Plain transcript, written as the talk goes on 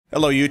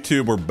Hello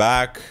YouTube, we're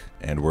back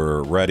and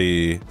we're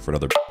ready for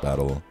another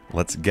battle.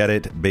 Let's get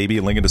it,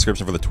 baby. Link in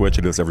description for the Twitch.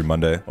 I do this every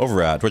Monday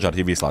over at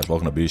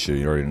twitch.tv/welcome to Bishu.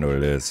 You already know what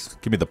it is.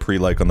 Give me the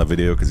pre-like on the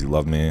video because you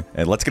love me.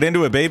 And let's get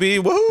into it, baby.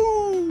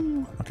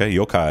 Woohoo! Okay,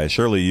 yokai.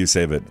 Surely you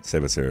save it.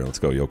 Save us here. Let's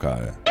go,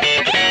 yokai.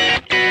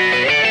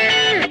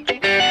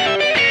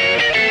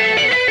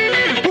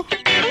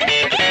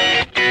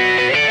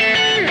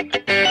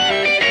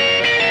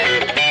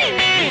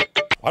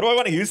 Why do I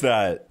want to use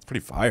that? It's pretty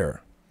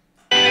fire.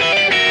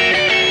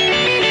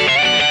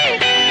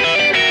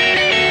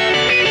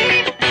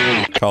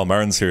 Kyle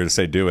Martin's here to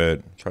say do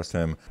it. Trust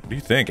him. What do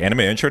you think? Anime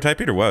intro type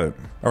beat or what?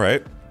 All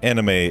right.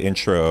 Anime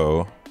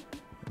intro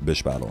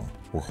Bish battle.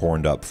 We're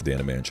horned up for the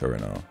anime intro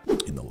right now.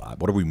 In the lab.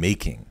 What are we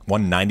making?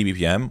 190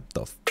 BPM?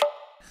 The f.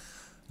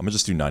 I'm gonna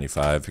just do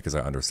 95 because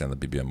I understand the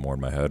BPM more in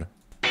my head.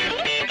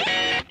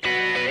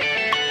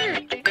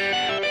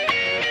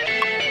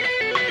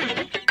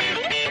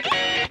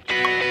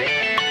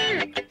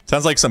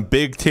 Sounds like some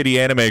big titty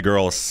anime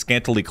girl,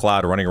 scantily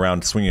clad, running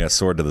around swinging a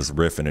sword to this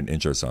riff in an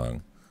intro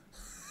song.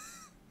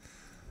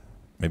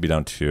 Maybe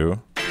down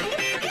 2.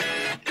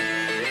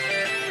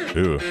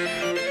 Ooh.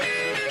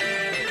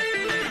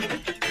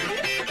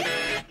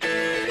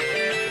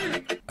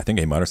 I think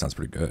A minor sounds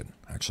pretty good,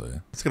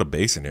 actually. Let's get a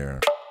bass in here.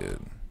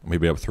 Dude.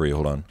 Maybe up 3,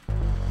 hold on.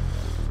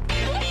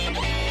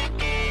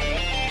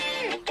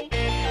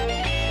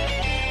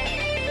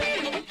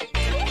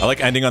 I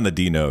like ending on the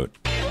D note.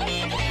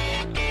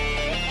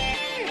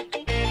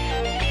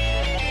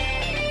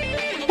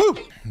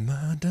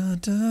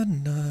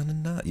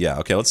 Yeah,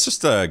 okay, let's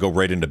just go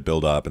right into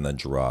build up and then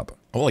drop.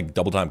 Oh, like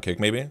double time kick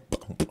maybe?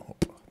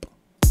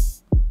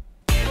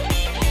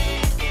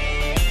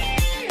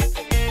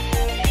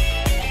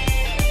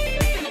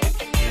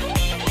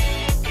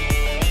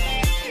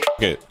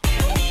 Okay.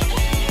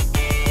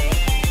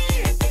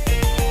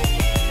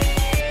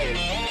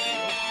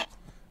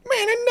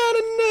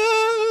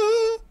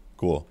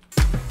 Cool.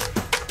 I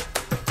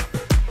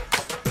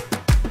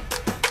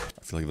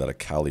feel like that a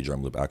Cali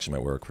drum loop actually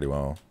might work pretty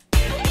well.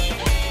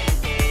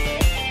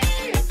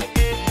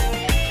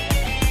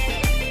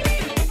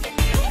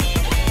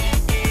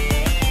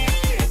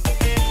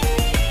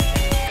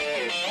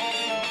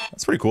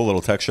 That's pretty cool,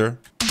 little texture.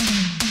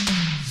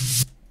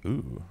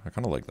 Ooh, I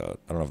kind of like that.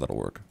 I don't know if that'll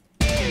work.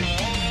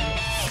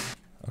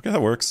 Okay,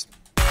 that works.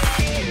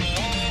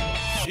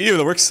 Ew,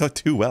 that works so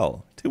too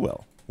well. Too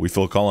well. We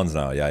Phil Collins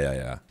now.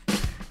 Yeah.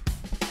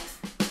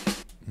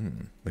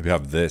 Maybe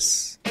have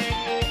this.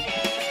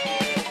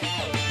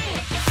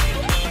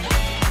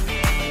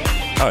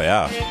 Oh,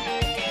 yeah.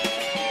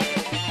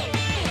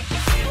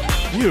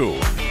 Ew.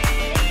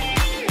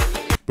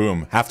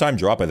 Boom. Halftime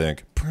drop, I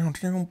think. All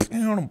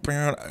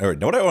right,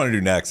 now what I want to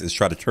do next is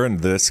try to turn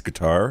this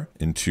guitar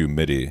into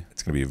MIDI.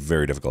 It's going to be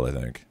very difficult, I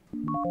think.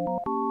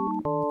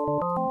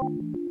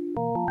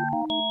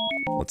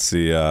 Let's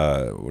see,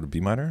 what, B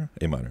minor?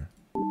 A minor.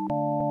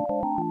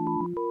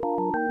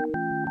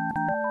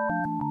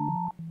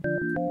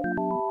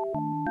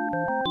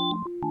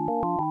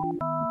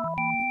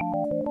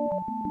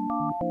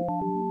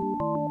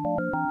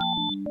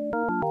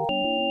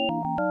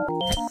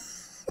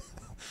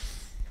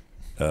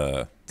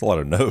 It's a lot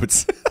of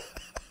notes.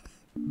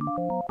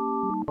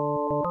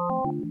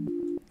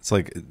 It's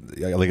like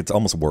it's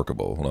almost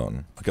workable. Hold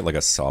on. I'll get like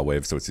a saw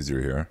wave so it's easier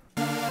here.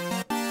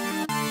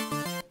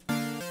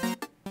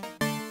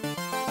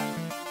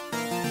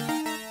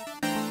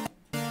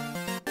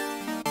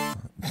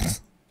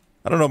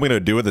 I don't know what I'm gonna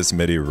do with this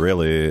MIDI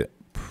really.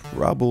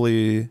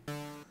 Probably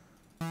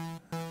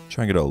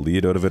try and get a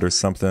lead out of it or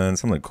something.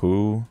 Something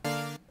cool.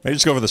 Maybe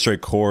just go for the straight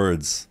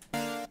chords.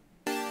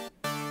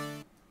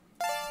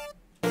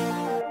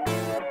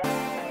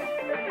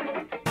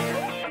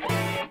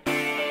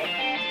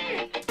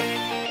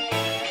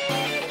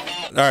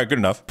 All right, good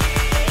enough.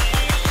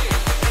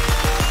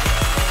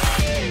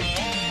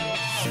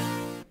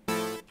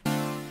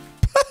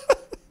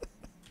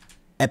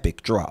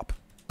 Epic drop.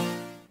 I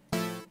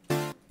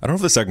don't know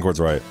if the second chord's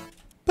right.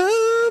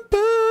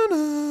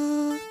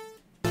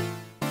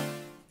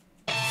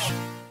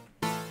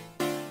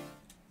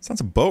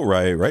 Sounds about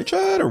right, right,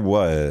 Chad, or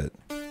what?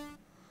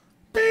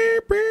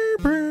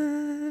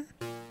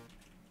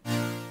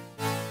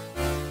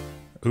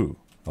 Ooh,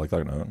 I like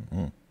that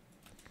note.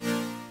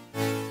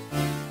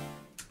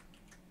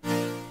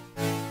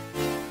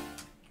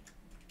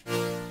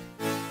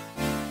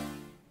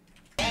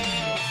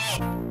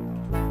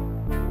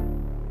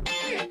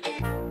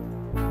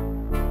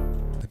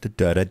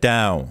 Da-da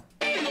down.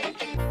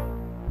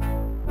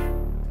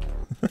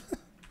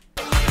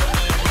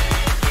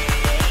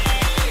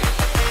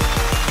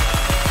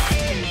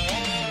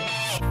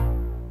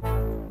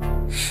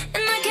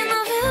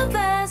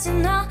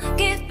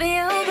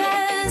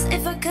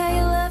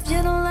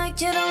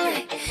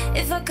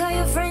 If I call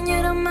your friend,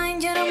 you don't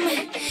mind, you don't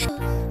mind.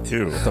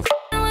 Ew, what the f?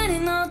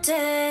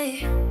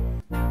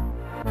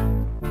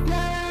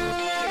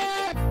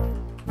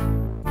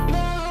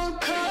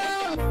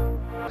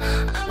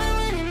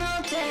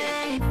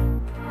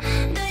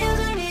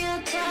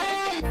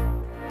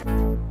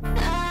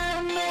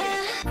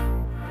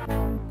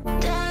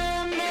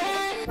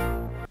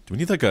 we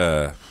need like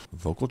a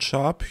vocal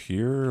chop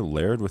here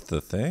layered with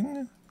the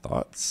thing?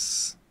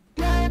 Thoughts?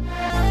 I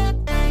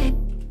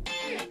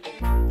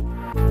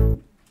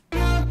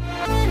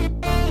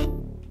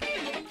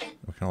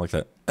kind of like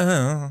that.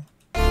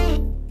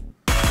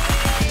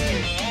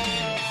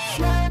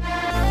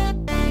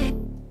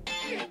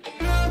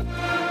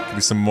 Could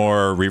be some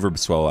more reverb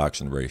swell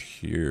action right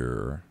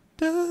here.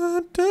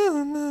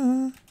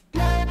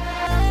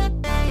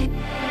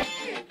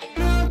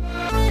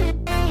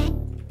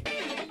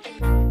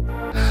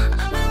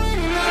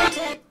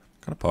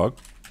 Kind of pog.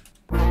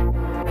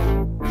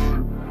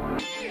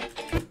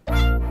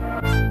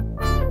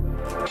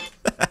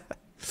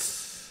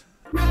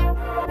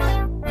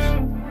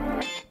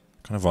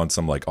 Kind of on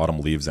some like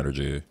autumn leaves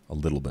energy a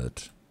little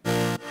bit.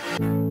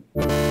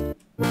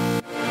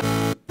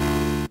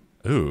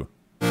 Ooh.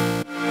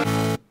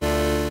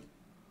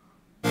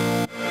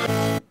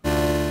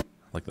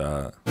 Like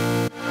that.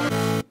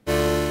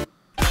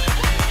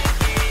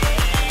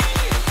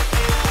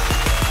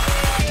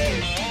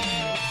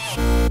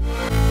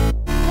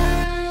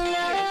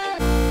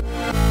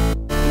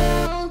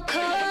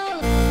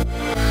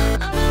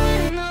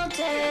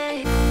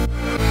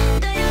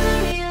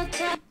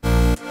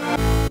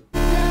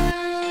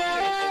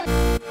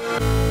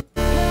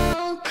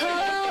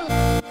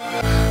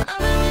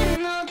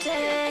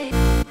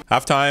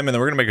 Halftime, and then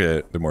we're gonna make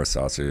it a bit more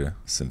saucy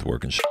synth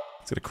work and shit.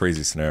 It's got a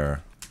crazy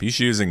snare.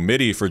 Bishu using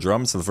MIDI for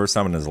drums for the first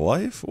time in his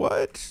life?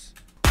 What?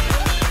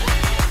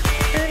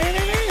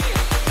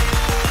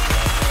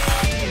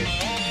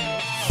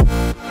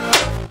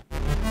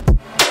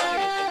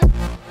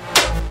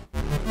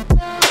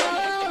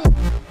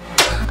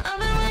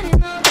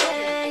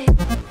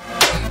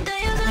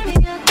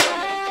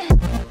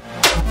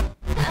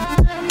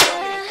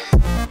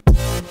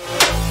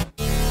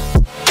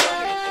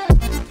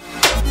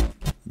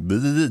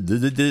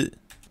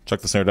 Check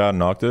the snare down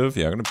an octave.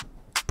 Yeah, I'm gonna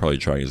probably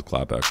try and use a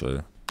clap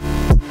actually.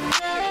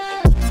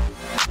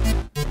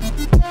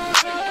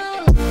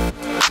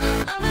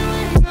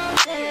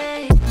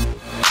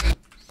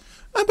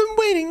 I've been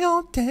waiting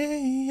all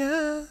day. Yeah.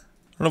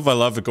 I don't know if I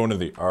love it going to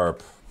the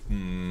ARP.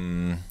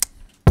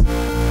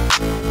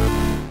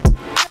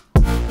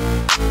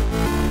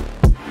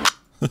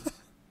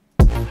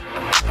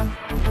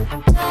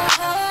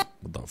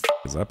 What the f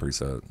is that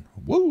preset?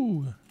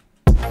 Woo!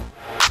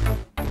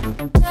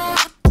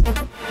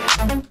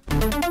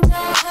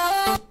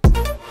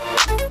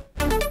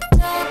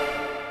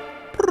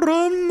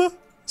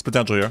 It's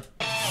potential here.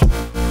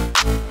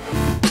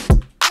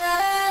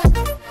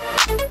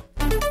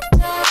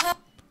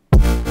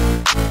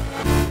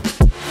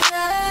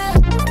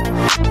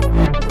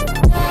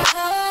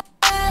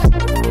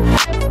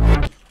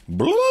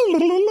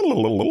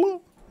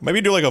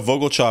 Maybe do like a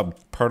vocal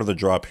chop part of the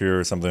drop here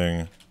or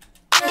something.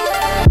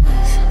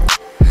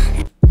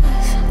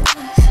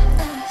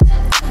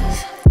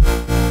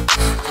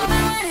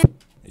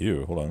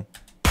 Ew, hold on.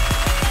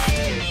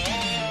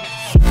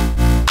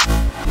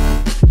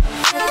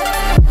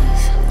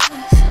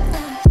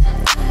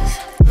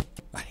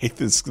 I hate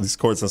this. These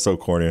chords are so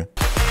corny.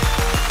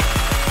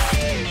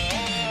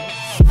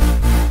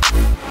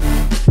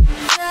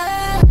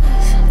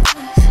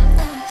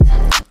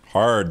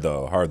 Hard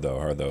though, hard though,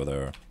 hard though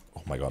there.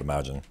 Oh my god,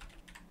 imagine.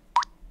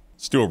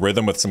 Let's do a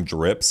rhythm with some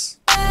drips.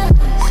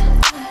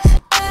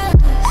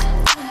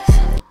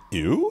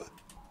 Ew?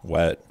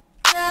 Wet.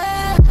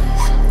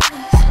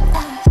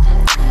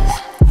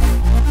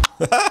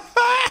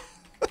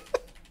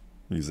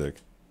 Music.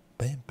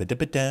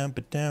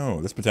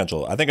 This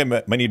potential. I think I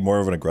might need more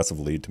of an aggressive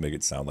lead to make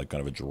it sound like kind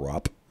of a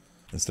drop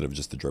instead of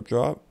just a drip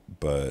drop,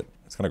 but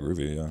it's kind of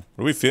groovy, yeah.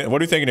 What are we feeling?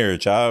 What are you thinking here,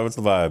 Chad? What's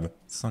the vibe?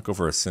 Let's not go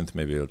for a synth,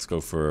 maybe. Let's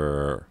go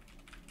for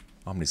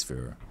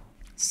Omnisphere.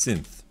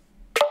 Synth.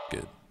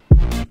 Good.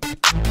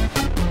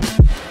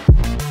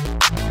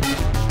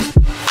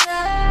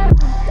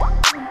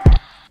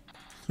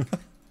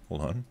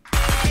 Hold on.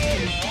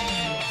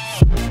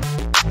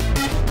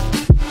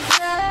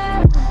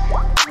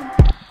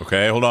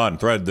 Okay, hold on.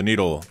 Thread the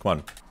needle. Come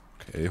on.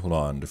 Okay, hold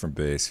on. Different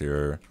bass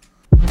here.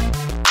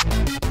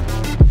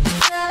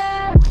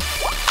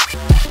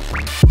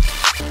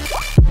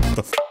 What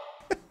the f?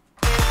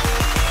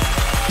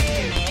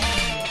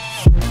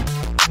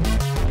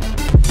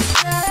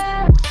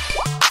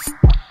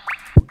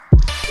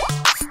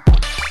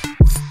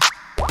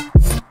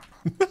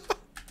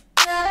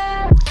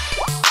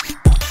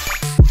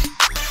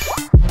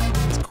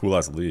 It's a cool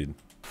ass lead.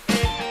 I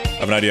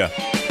have an idea.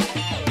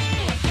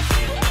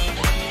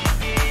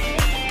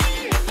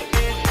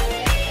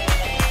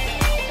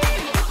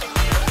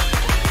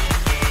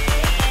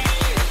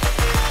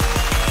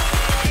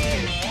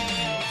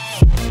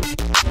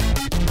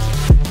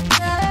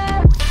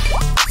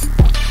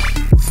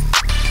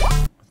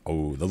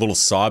 Oh, the little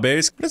saw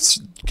bass. Let's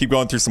keep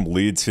going through some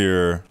leads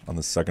here on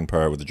the second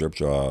part with the drip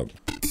drop.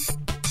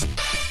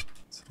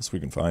 What else we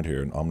can find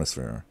here in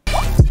Omnisphere?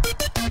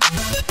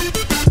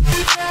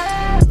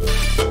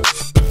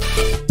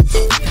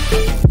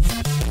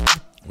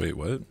 Wait,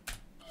 what?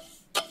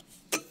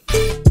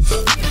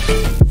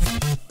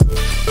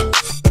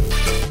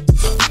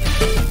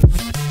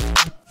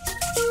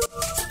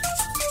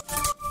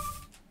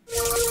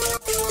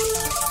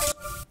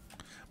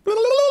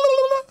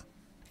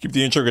 Keep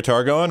the intro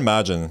guitar going.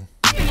 Imagine.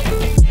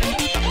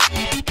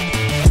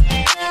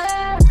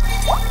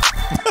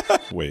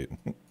 Wait.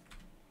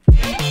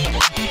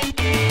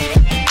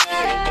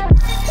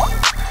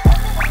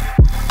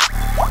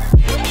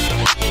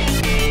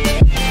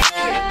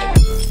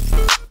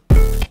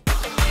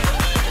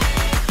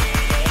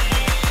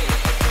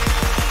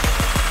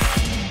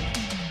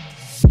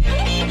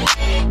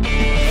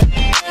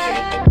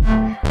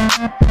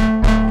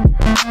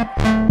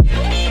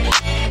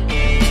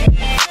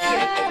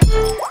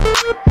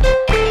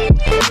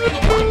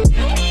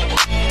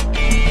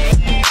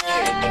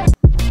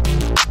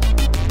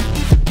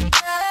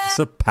 It's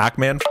a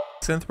Pac-Man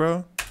synth,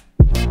 bro.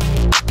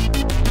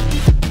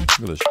 Look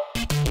at this.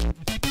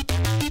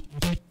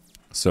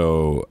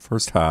 So,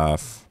 first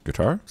half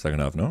guitar, second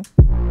half no.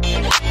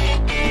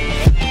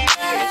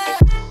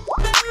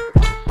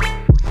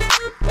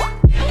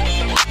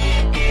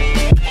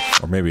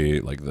 Or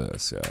maybe like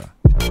this, yeah.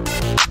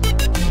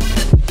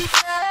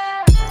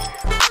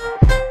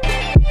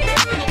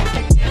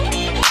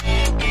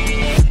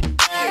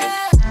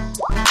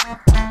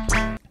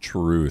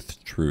 Truth.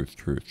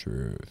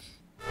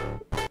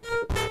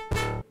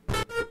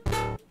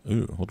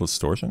 Ooh, a little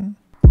distortion.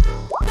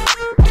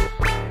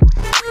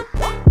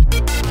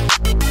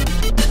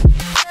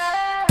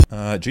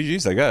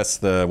 GG's, I guess.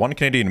 The 1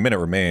 Canadian minute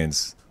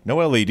remains. No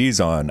LEDs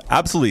on.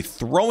 Absolutely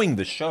throwing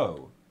the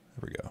show.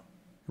 Here we go. Here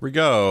we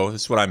go.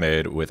 This is what I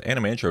made with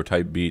anime intro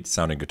type beat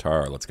sounding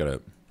guitar. Let's get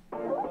it.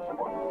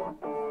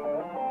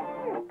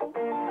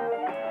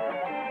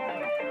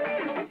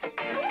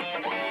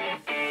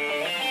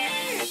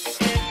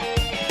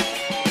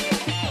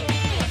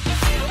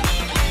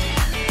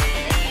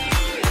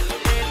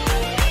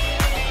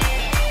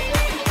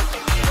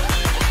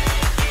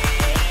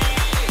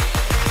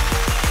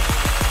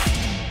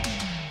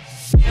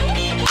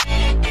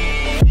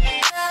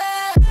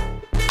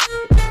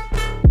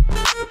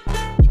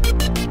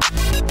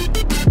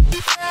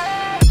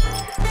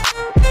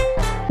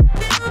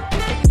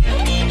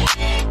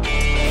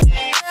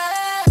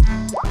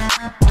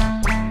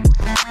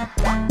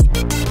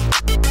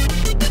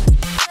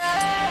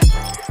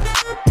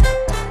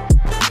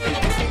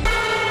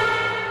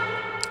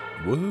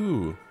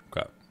 Woo.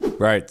 Okay.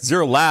 Right.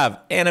 Zero Lav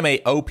anime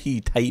OP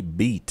type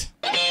beat.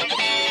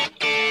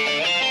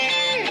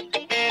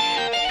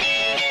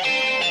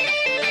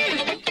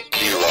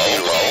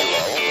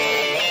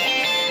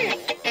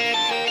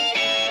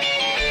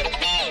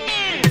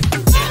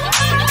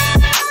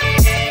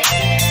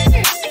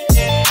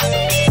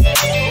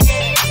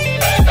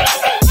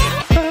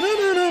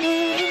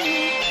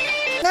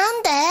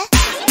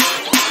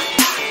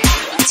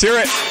 Let's hear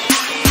it.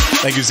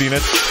 Thank you,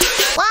 Zenith.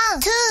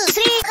 1, 2,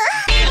 3.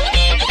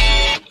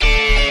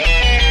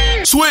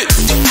 Switch.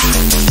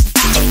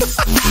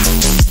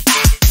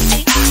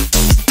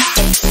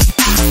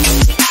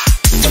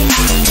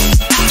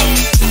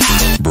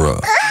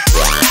 Bruh.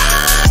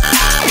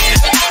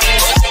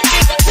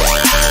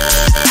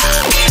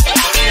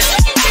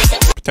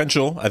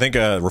 Potential. I think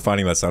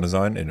refining that sound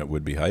design and it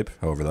would be hype.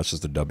 However, that's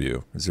just a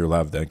W. Zero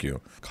Lav, thank you.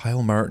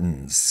 Kyle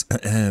Martins.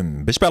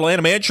 Bish Battle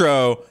anime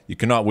intro. You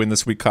cannot win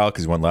this week, Kyle,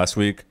 because you won last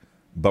week.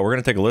 But we're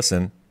gonna take a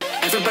listen.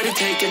 Everybody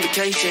take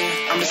indication.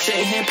 I'm just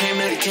sitting here paying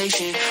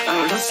medication.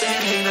 I'm not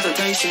saying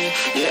hesitation.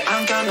 Yeah,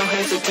 I got no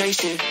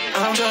hesitation.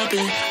 I'm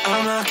dropping,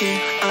 I'm rocking,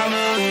 I'm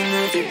rolling.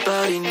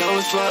 Everybody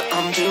knows what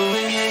I'm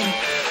doing.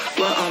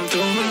 What I'm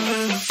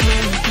doing.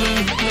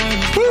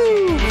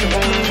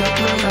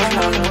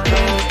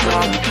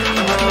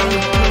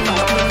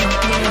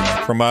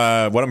 From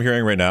what I'm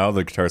hearing right now,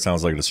 the guitar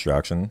sounds like a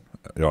distraction.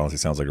 It honestly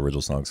sounds like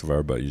original song so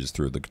far, but you just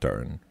threw the guitar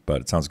in.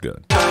 But it sounds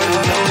good.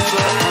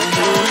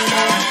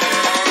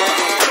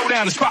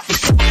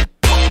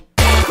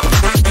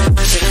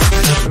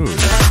 Ooh.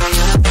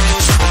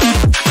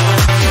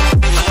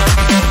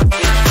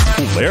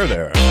 Cool layer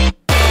there.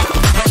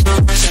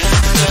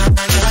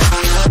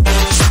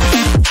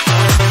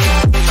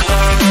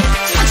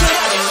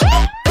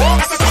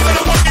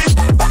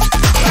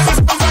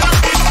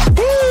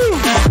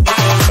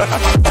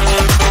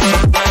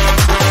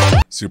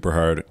 Super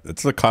hard.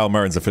 It's the Kyle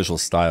Martin's official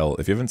style.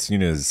 If you haven't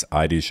seen his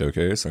ID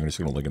showcase, I'm just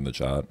gonna link in the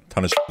chat.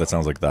 Ton of shit that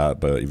sounds like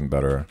that, but even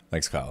better.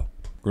 Thanks, Kyle.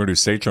 We're gonna do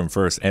Satrum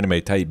first.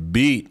 Anime type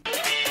beat.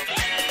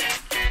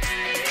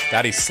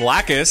 Daddy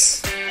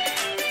Slackus.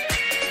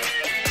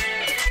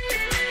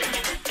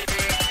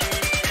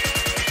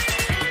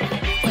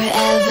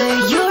 Wherever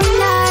you're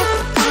not,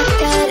 I've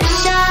got a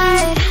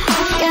shot.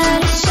 I've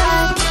got a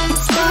shot.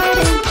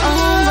 Starting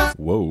over.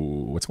 Whoa,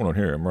 what's going on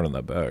here? I'm running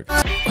that back.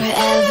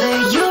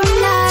 Wherever you're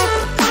not,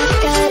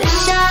 I've got a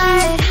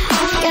shot.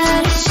 I've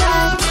got a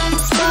shot.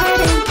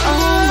 Starting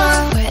over.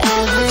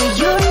 Wherever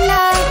you're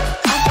not,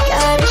 I've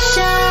got a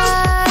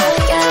shot. I've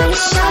got a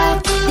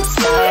shot.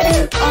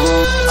 Starting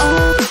over.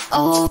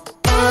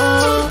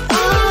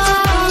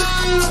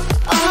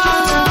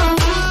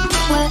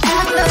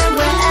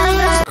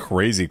 Wherever.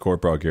 Crazy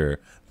chord prog here.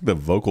 The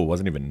vocal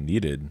wasn't even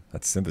needed.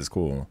 That synth is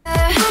cool.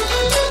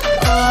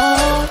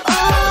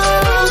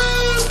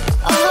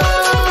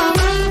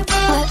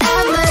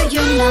 Wherever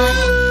you're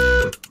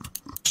not.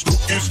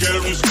 Spooky,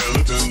 scary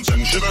skeletons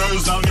and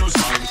shivers down your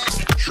spine.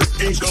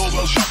 Shrieking skulls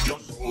will shock your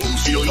soul,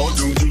 seal your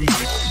doom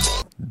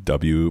tonight.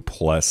 W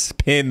plus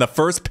pin. The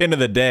first pin of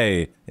the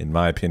day, in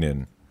my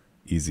opinion.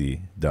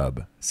 Easy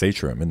dub.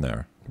 Satrum in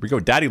there. Here we go.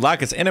 Daddy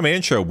Lacus anime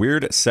intro.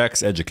 Weird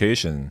sex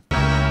education.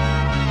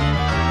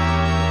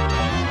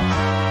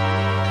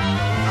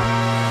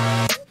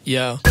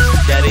 Yo,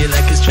 Daddy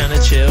like is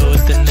tryna chill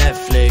with the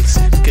Netflix.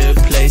 Good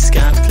place,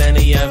 got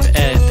plenty of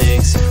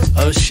ethics.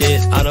 Oh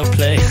shit,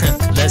 autoplay,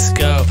 let's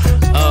go.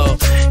 Oh,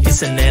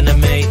 it's an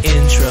anime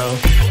intro.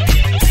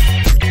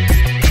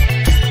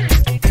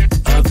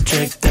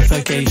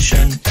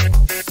 Objectification.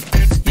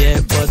 Yeah,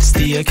 what's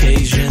the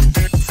occasion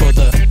for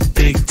the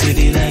big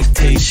titty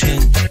lactation?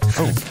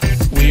 Oh,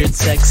 weird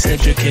sex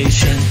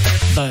education.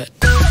 But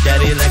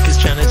Daddy like is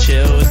tryna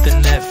chill with the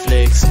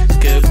Netflix.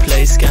 Good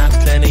place, got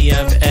plenty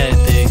of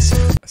ethics.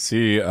 I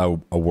see a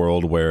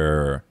world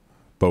where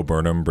Bo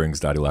Burnham brings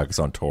Daddy Lacus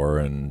on tour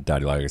and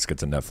Daddy Lacus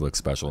gets a Netflix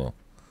special.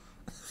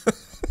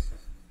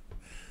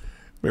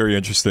 Very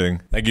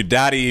interesting. Thank you,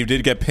 Daddy. You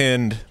did get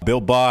pinned.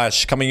 Bill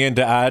Bosch coming in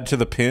to add to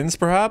the pins,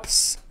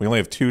 perhaps? We only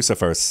have 2 so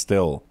far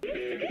still.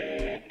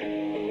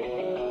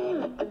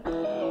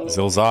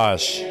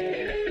 Zilzash.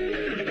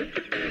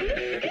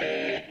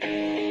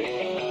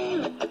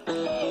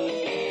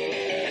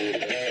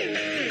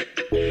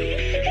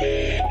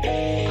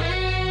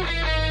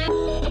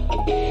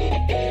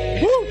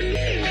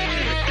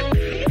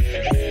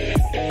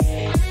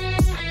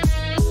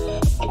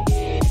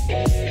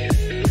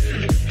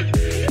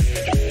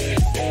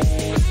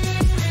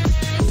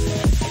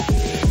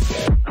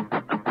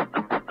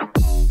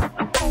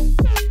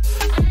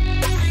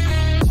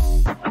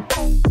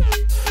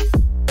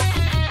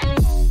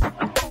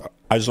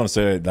 I just want to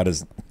say that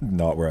is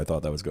not where I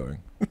thought that was going.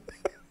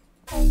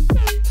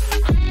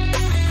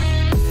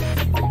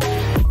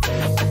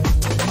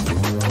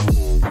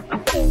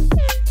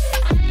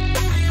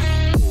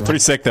 Pretty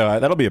sick though.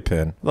 That'll be a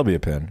pin. That'll be a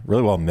pin.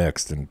 Really well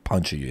mixed and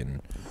punchy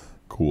and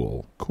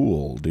cool.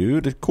 Cool,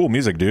 dude. Cool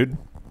music, dude.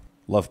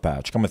 Love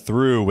Patch coming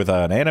through with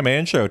an anime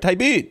intro. Type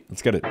beat.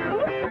 Let's get it.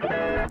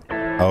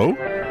 Oh?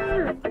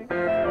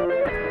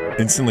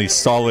 Instantly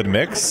solid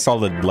mix.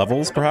 Solid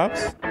levels,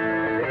 perhaps?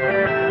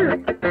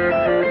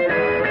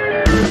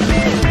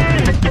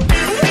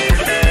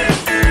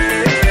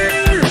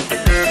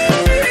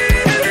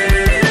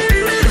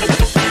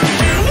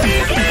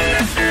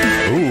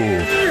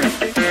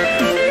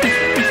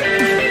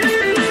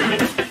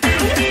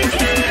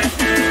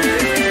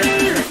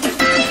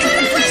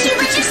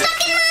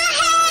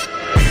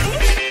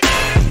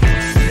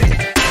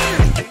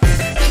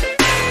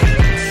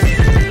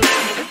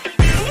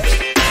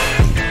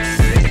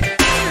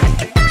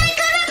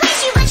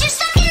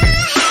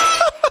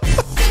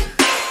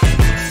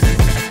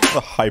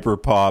 Hyper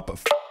pop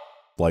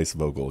splice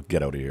vocal.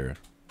 Get out of here.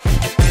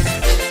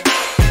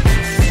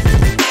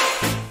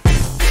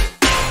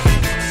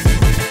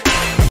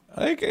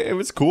 Like, it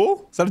was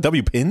cool. Is that a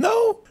W pin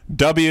though?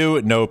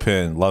 W, no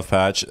pin. Love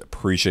Patch.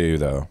 Appreciate you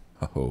though.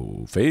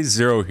 Oh, phase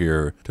 0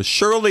 here to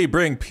surely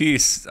bring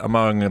peace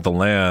among the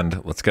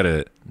land. Let's get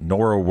it.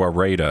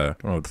 Norwarada. I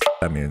don't know what the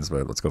that means,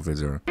 but let's go phase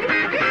 0.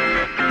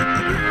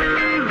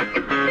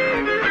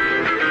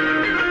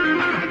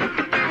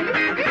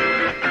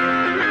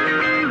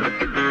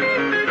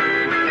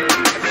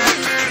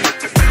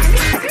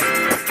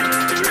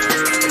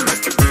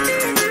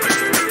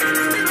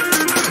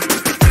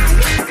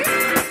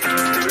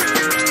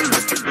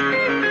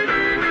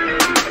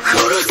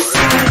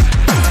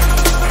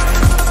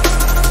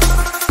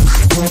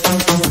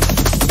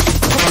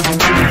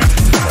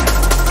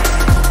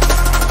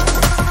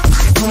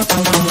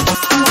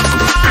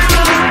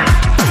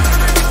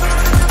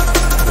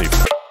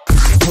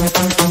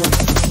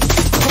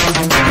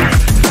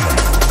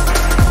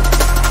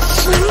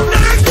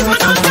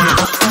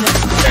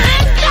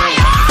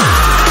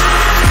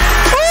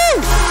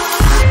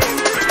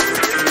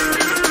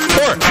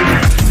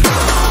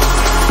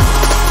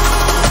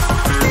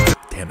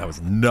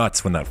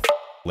 Nuts when that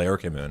layer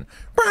came in.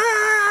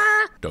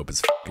 Dope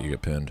as you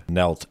get pinned.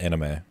 Knelt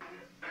anime.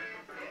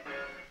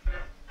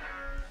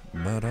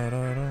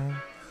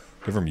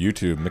 Give from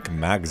YouTube, Mick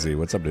Magzy.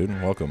 What's up, dude?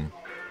 Welcome.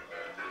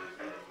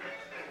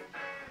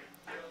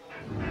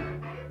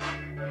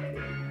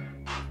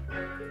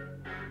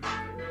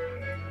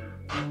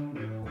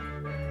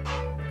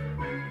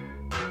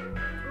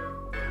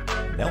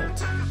 Knelt.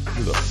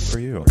 Who the f are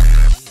you?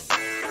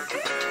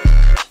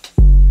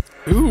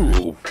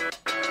 Ooh.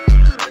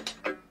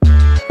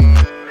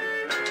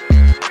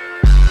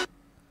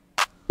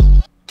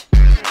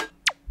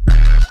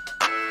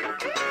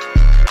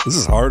 This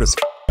is hard as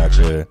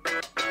actually.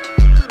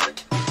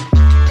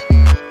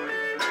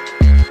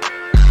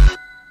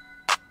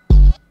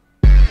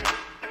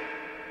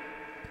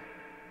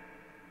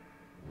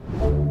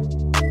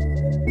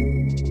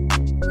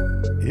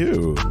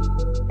 Ew.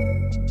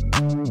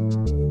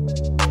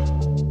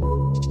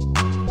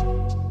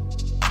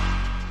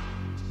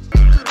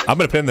 I'm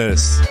gonna pin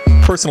this.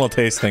 Personal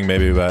taste thing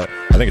maybe, but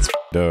I think it's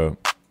dope.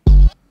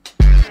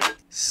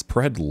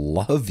 Spread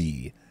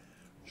lovey.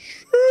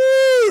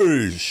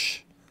 Sheesh.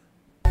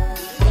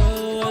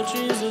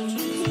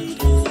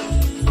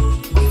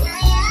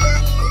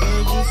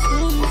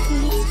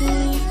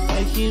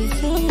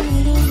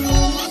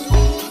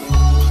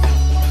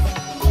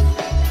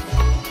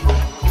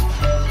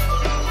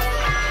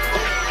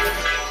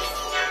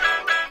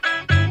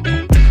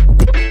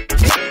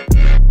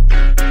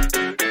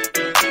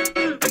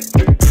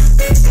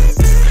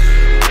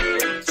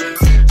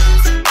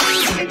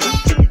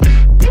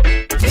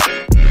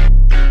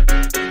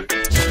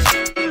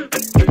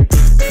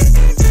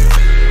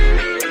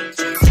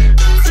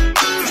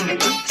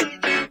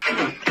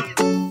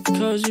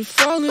 Cause you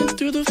falling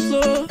through the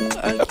floor.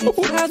 I keep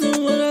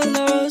fathom what I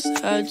lost.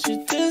 Had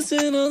you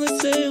dancing on the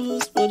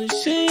tables. What a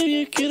shame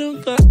you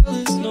couldn't buy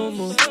this no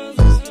more. I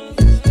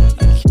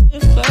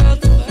can't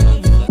fathom.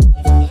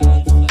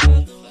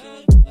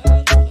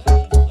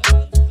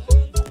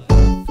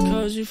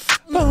 Cause you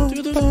falling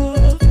through the floor. I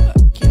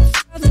keep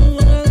fathom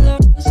what I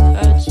lost.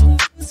 Had you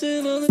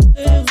dancing on the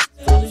tables.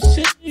 What a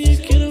shame you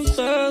couldn't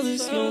buy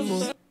this no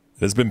more.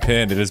 It has been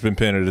pinned. It has been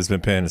pinned. It has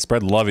been pinned.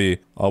 Spread lovey.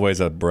 Always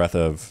a breath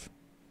of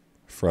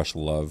fresh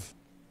love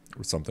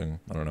or something.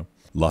 I don't know.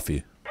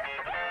 Luffy.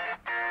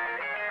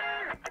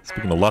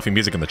 Speaking of Luffy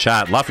music in the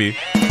chat, Luffy.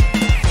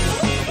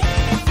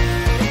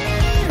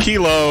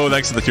 Kilo,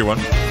 thanks to the tier 1.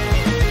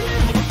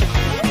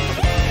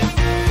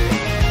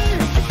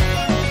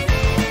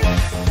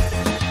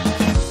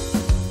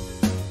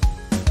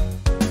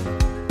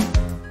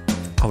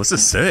 Oh, this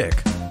is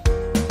sick.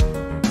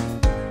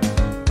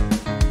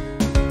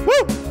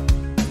 Woo!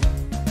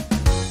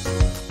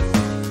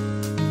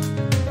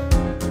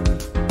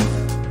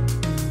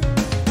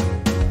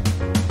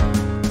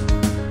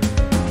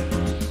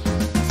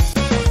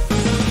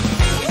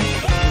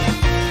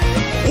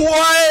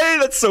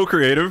 What? That's so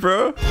creative,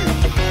 bro.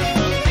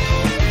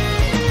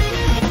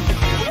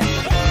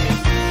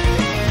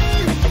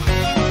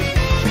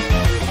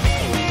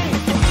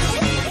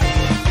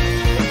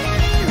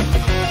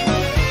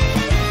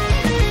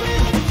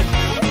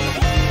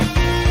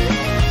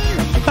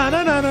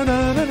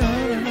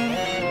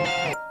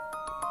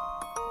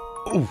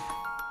 Ooh.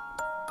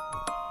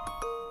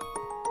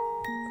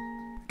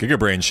 Giga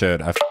brain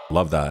shit. I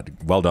love that.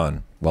 Well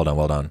done. Well done.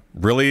 Well done.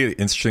 Really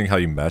interesting how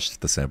you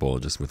meshed the sample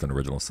just with an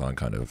original song,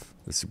 kind of.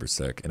 It's super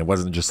sick. And it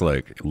wasn't just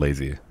like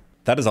lazy.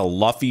 That is a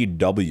Luffy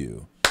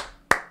W.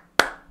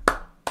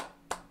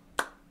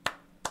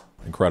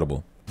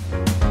 Incredible.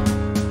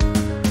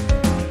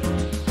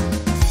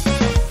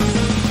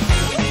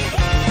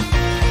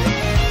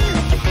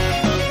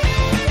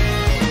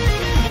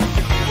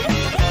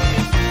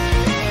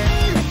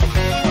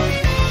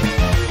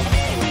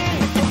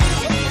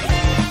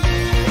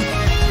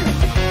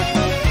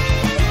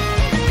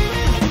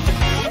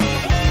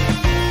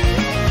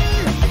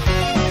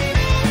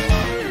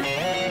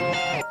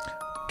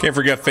 Can't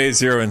forget Phase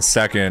Zero in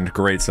second.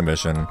 Great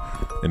submission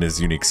in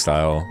his unique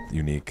style.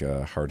 Unique,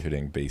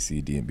 hard-hitting,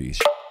 bassy D&B.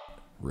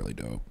 Really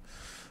dope.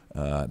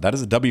 That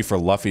is a W for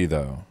Luffy,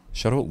 though.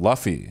 Shout out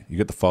Luffy. You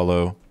get the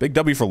follow. Big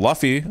W for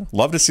Luffy.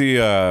 Love to see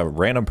a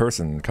random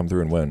person come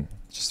through and win.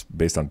 Just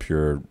based on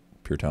pure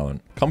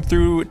talent. Come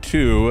through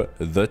to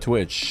the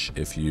Twitch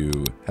if you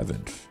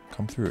haven't.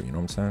 Come through, you know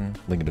what I'm saying?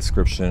 Link in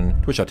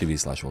description.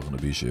 Twitch.tv/welcome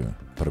to Bishu.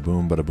 Bada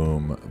boom, bada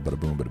boom, bada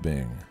boom, bada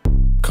bing.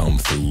 Come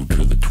through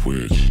to the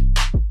Twitch.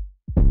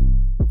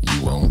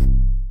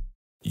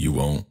 You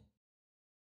won't.